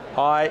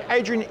Hi,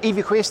 Adrian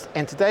EVQuest,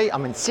 and today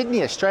I'm in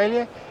Sydney,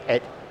 Australia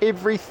at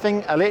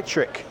Everything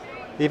Electric,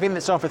 the event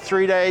that's on for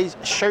 3 days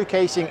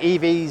showcasing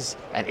EVs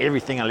and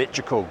everything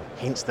electrical,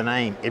 hence the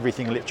name,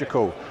 Everything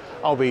Electrical.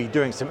 I'll be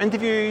doing some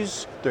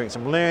interviews, doing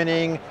some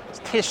learning,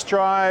 test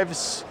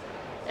drives,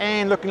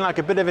 and looking like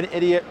a bit of an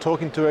idiot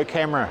talking to a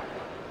camera.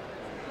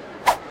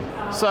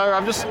 So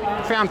I've just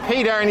found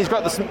Peter and he's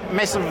got this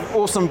massive,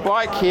 awesome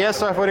bike here,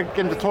 so if I get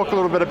him to talk a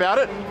little bit about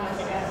it.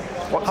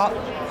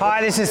 Hi,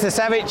 this is the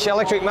Savic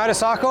electric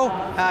motorcycle,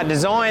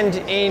 designed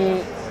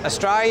in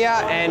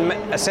Australia and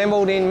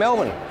assembled in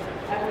Melbourne.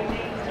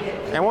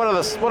 And what are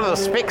the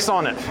specs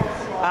on it?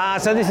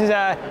 So this is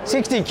a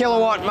 60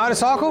 kilowatt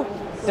motorcycle,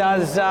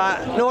 does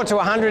 0 to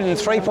 100 in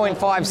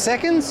 3.5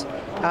 seconds.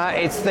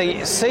 It's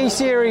the C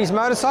series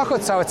motorcycle,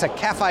 so it's a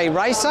cafe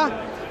racer.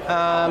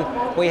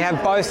 We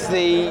have both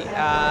the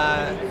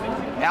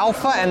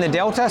Alpha and the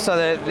Delta, so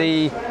that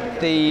the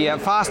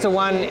faster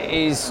one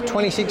is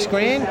 26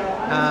 grand,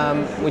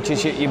 which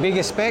is your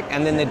biggest spec,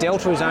 and then the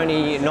Delta is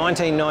only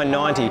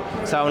 19,990.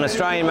 So an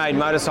Australian-made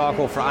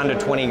motorcycle for under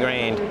 20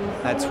 grand.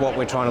 That's what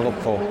we're trying to look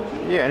for.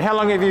 Yeah, and how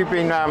long have you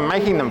been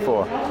making them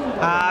for?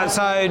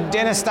 So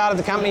Dennis started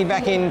the company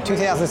back in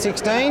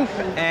 2016,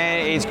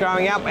 and it's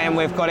growing up, and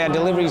we've got our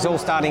deliveries all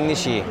starting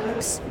this year.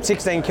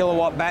 16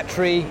 kilowatt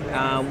battery,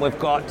 we've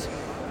got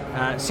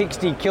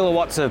 60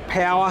 kilowatts of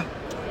power,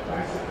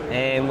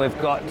 and we've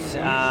got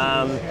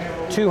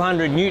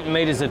 200 newton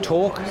meters of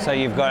torque, so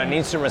you've got an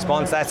instant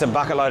response. That's a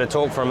bucket load of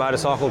torque for a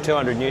motorcycle,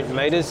 200 newton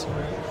meters.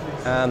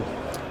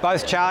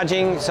 Both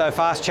charging, so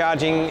fast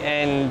charging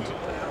and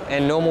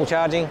normal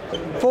charging.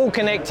 Full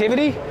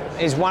connectivity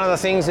is one of the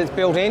things that's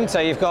built in, so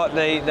you've got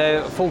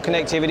the full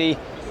connectivity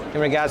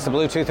in regards to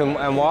Bluetooth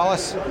and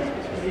wireless.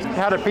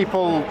 How do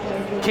people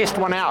test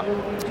one out?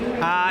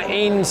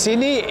 In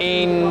Sydney,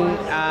 in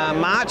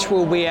March,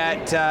 we'll be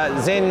at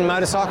Zen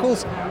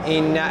Motorcycles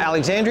in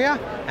Alexandria.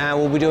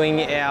 We'll be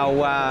doing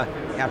our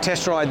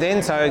test ride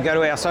then, so go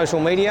to our social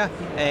media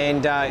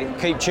and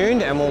keep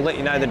tuned, and we'll let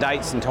you know the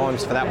dates and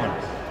times for that one.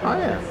 Oh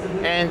yeah.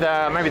 And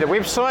maybe the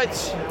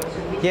websites?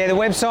 Yeah, the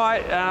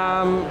website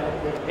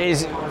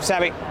is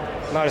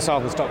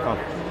savicmotorcycles.com.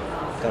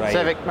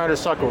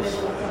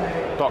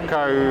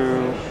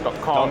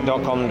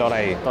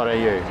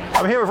 savicmotorcycles.com.au.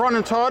 I'm here with Ron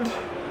and Todd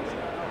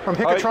from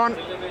Hikotron.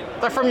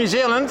 They're from New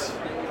Zealand.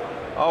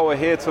 Oh, we're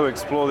here to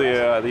explore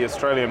the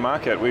Australian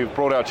market. We've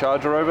brought our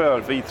charger over,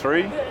 our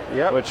V3,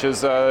 which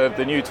is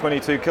the new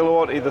 22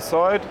 kilowatt either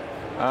side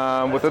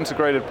with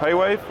integrated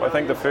paywave. I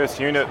think the first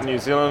unit in New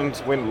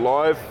Zealand went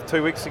live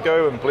 2 weeks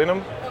ago in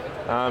Blenheim,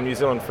 New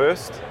Zealand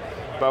first.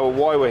 But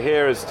why we're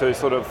here is to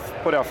sort of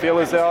put our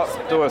feelers out,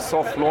 do a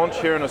soft launch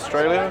here in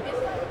Australia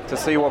to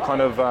see what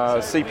kind of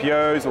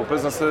CPOs or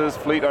businesses,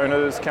 fleet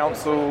owners,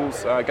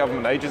 councils,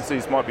 government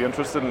agencies might be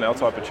interested in our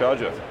type of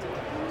charger.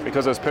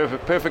 Because it's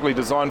perfectly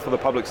designed for the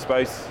public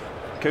space,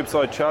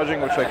 curbside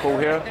charging, which they call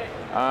here,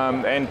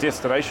 and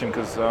destination,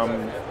 because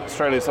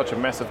Australia is such a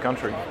massive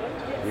country.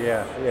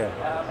 Yeah.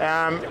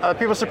 Are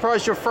people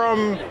surprised you're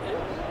from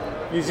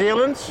New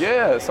Zealand?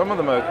 Yeah, some of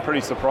them are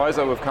pretty surprised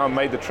that we've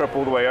made the trip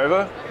all the way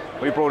over.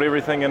 We brought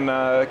everything in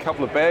a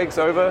couple of bags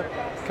over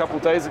a couple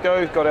of days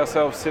ago, got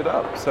ourselves set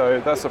up, so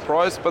they're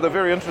surprised, but they're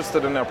very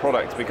interested in our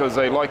product because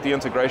they like the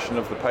integration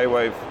of the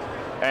paywave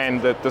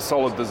and the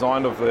solid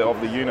design of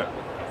the unit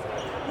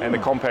and the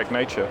compact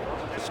nature.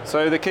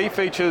 So the key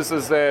features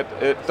is that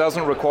it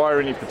doesn't require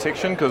any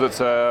protection because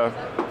it's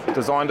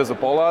designed as a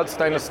bollard,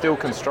 stainless steel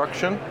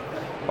construction.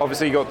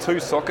 Obviously you got two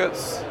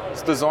sockets.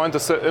 It's designed to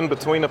sit in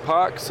between a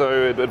park,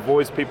 so it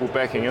avoids people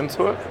backing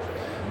into it.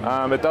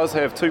 It does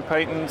have two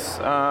patents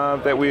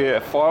that we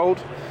have filed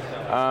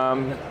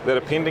that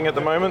are pending at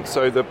the moment.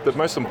 So the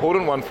most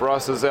important one for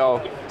us is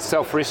our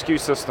self-rescue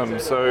system.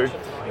 So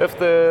if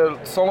the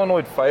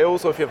solenoid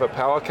fails, or if you have a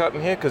power cut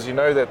in here, because you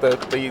know that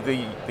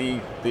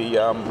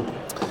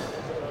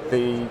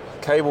the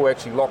cable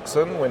actually locks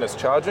in when it's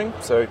charging,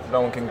 so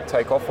no one can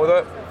take off with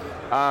it.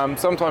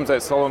 Sometimes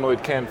that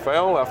solenoid can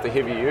fail after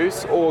heavy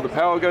use, or the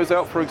power goes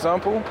out, for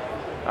example.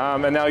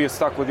 And now you're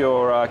stuck with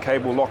your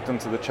cable locked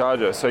into the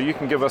charger. So you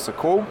can give us a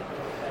call,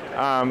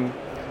 and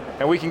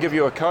we can give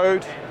you a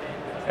code,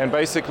 and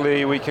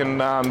basically we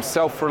can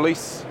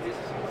self-release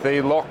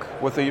the lock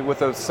with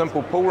a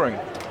simple pull ring.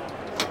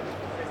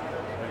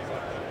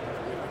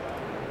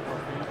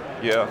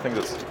 Yeah, I think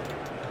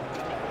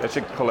that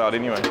should pull out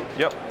anyway.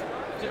 Yep.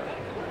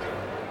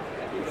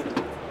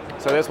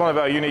 So that's one of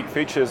our unique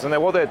features, and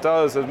then what that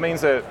does, it means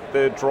that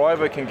the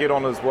driver can get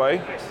on his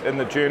way in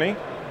the journey,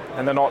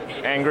 and they're not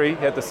angry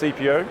at the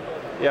CPO.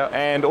 Yeah.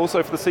 And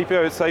also for the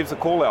CPO, it saves a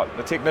call out.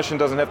 The technician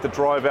doesn't have to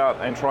drive out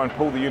and try and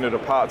pull the unit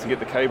apart to get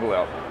the cable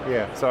out.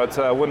 Yeah. So it's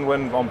a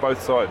win-win on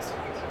both sides.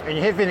 And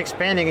you have been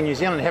expanding in New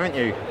Zealand, haven't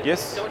you?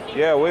 Yes.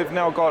 Yeah, we've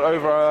now got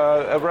over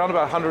around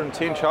about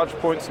 110 charge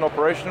points in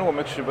operational, a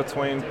mixture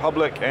between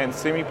public and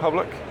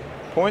semi-public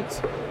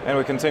points, and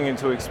we're continuing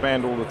to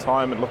expand all the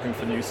time and looking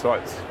for new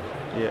sites.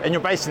 Yeah. And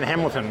you're based in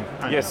Hamilton,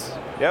 aren't you? Yes.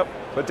 Yep.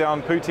 We're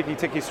down Pūtiki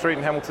Tiki Street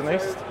in Hamilton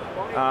East.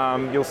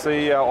 You'll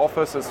see our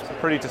office is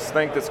pretty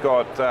distinct. It's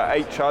got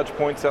 8 charge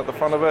points out the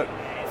front of it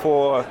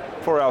for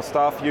our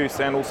staff use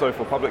and also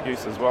for public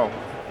use as well.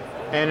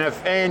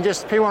 And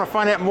just if people want to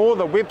find out more,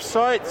 the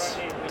website's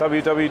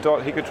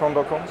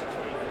www.hikotron.com.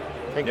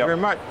 Thank you very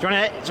much. Do you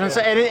want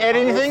to add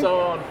anything? Also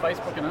on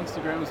Facebook and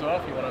Instagram as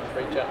well if you want to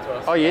reach out to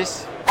us. Oh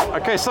yes.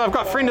 Okay, so I've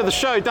got a friend of the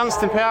show,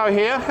 Dunstan Power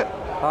here.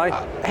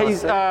 Hi.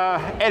 He's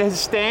at his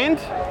stand.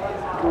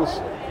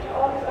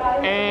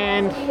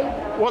 And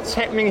what's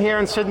happening here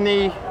in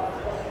Sydney?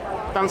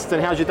 Dunstan,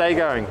 how's your day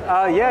going?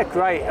 Yeah,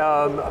 great.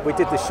 We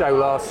did the show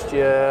last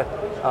year.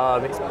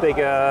 It's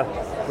bigger,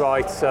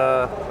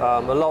 brighter,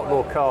 a lot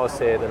more cars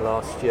here than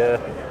last year.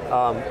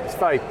 It's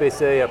very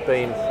busy. I've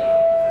been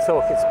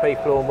talking to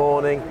people all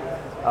morning.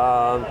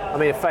 I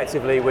mean,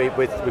 effectively,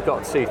 we've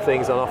got 2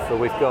 things on offer.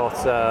 We've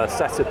got a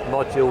set of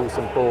modules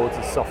and boards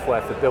and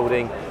software for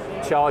building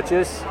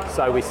chargers.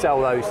 So we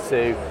sell those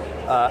to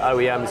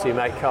OEMs who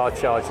make car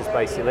chargers,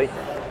 basically.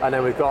 And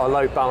then we've got a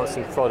load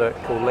balancing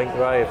product called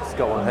LinkRay. I've just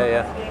got one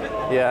here.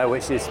 Yeah,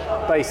 which is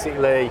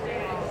basically,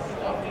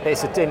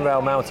 it's a DIN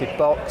rail mounted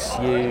box.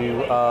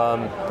 You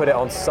put it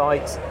on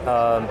site.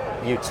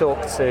 You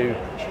talk to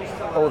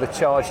all the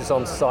chargers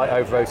on site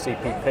over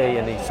OCPP,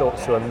 and you talk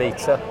to a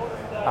meter.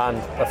 And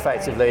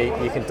effectively,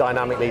 you can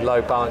dynamically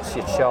load balance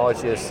your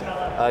chargers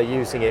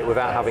using it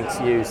without having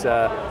to use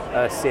a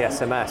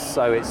CSMS.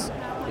 So it's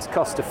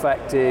cost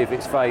effective,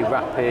 it's very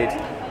rapid,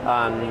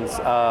 and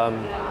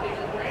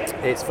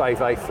it's very,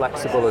 very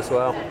flexible as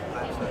well.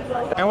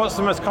 And what's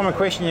the most common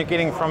question you're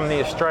getting from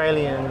the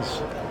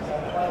Australians?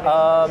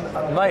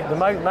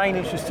 The main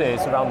interest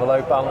is around the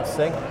load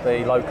balancing,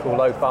 the local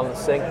load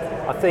balancing.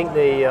 I think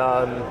the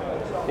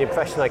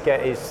impression I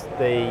get is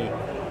the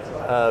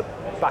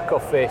back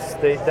office,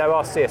 there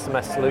are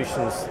CSMS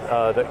solutions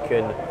that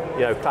can,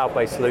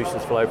 cloud-based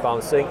solutions for load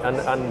balancing,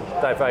 and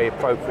they're very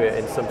appropriate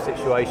in some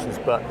situations,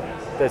 but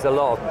there's a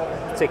lot of,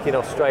 particularly in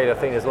Australia, I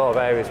think there's a lot of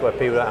areas where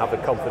people don't have the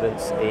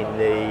confidence in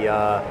the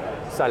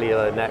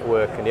cellular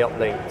network and the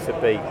uplink to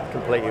be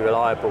completely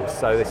reliable,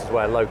 so this is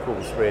where local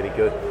is really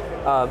good.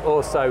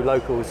 Also,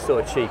 local is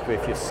sort of cheaper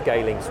if you're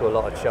scaling to a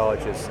lot of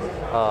chargers,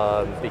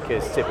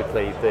 because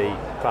typically the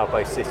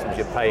cloud-based systems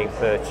you're paying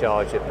per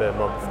charger, per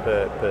month,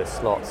 per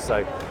slot.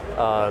 So,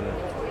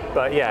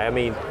 but yeah, I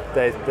mean,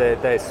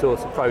 there's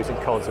sorts of pros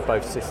and cons of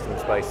both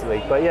systems,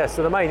 basically. But yeah,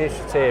 so the main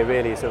interest here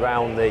really is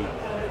around the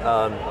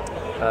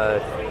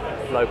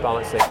load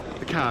balancing.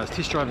 The cars,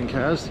 test driving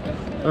cars,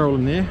 they're all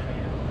in there.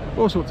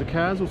 All sorts of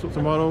cars, all sorts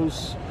of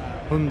models.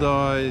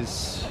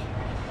 Hyundais,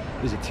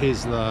 there's a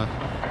Tesla.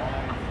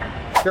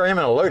 Here I am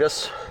in a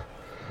Lotus,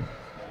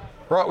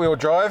 right wheel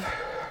drive,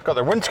 got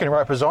the windscreen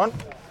wipers on,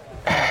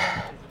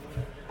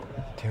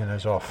 turn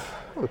those off.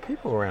 Oh, the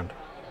people around.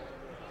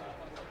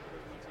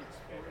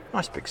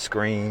 Nice big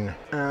screen.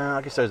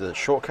 I guess those are the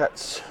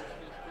shortcuts.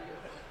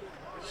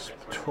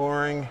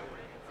 Touring.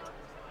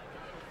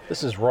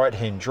 This is right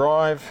hand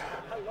drive,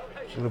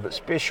 it's a little bit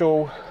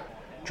special.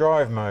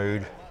 Drive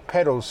mode,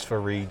 pedals for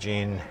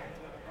regen,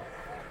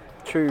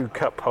 2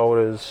 cup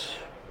holders.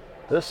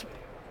 This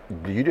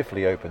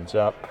beautifully opens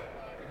up.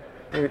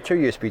 2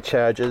 USB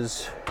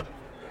chargers,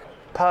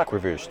 park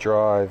reverse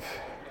drive.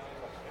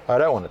 I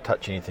don't want to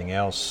touch anything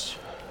else.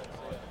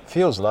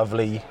 Feels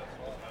lovely.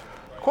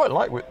 Quite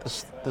like with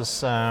this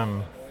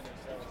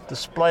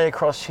display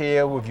across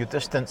here with your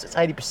distance. It's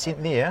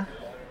 80% there.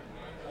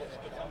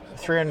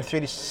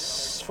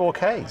 334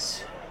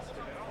 Ks.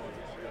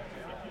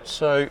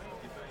 So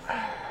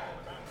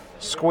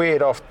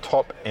squared off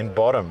top and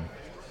bottom.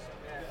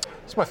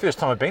 It's my first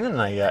time I've been in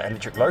a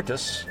electric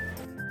Lotus.